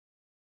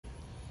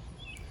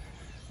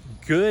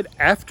Good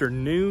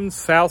afternoon,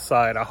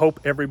 Southside. I hope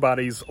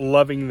everybody's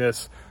loving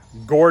this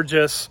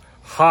gorgeous,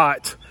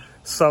 hot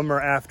summer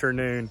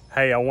afternoon.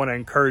 Hey, I want to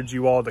encourage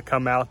you all to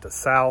come out to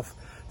South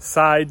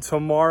Side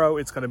tomorrow.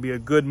 It's going to be a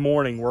good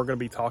morning. We're going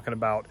to be talking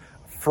about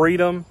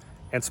freedom,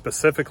 and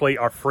specifically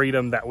our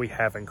freedom that we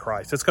have in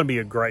Christ. It's going to be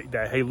a great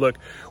day. Hey, look,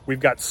 we've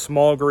got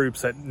small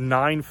groups at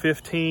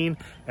 9:15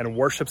 and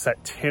worships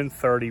at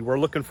 10:30. We're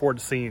looking forward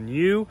to seeing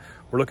you.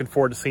 We're looking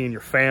forward to seeing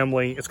your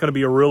family. It's going to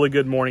be a really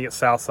good morning at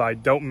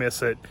Southside. Don't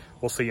miss it.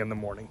 We'll see you in the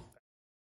morning.